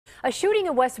A shooting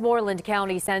in Westmoreland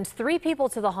County sends 3 people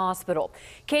to the hospital.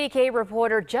 KDKA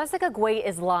reporter Jessica Guay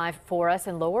is live for us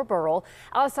in Lower Burrell,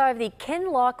 outside of the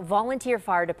Kinloch Volunteer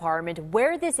Fire Department,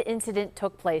 where this incident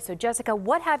took place. So, Jessica,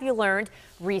 what have you learned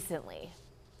recently?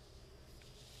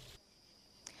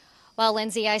 Well,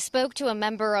 Lindsay, I spoke to a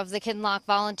member of the Kinloch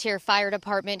Volunteer Fire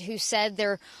Department who said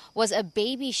there was a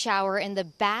baby shower in the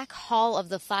back hall of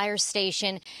the fire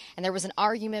station, and there was an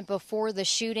argument before the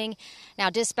shooting. Now,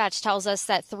 dispatch tells us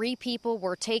that 3 people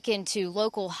were taken to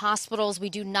local hospitals. We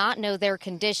do not know their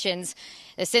conditions.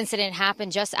 This incident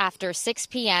happened just after 6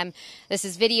 p.m. This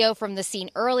is video from the scene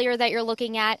earlier that you're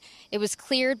looking at. It was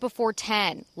cleared before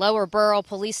 10. Lower Burrell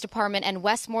Police Department and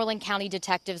Westmoreland County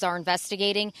detectives are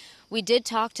investigating. We did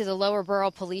talk to the Lower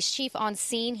Burrell Police Chief on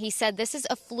scene. He said this is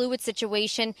a fluid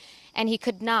situation and he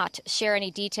could not share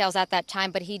any details at that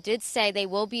time, but he did say they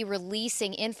will be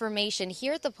releasing information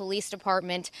here at the police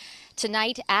department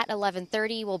tonight at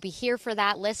 11:30. We'll be here for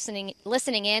that,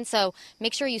 listening in, so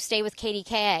make sure you stay with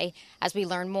KDKA as we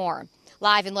learn more.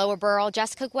 Live in Lower Burrell,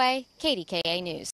 Jessica Guay, KDKA News.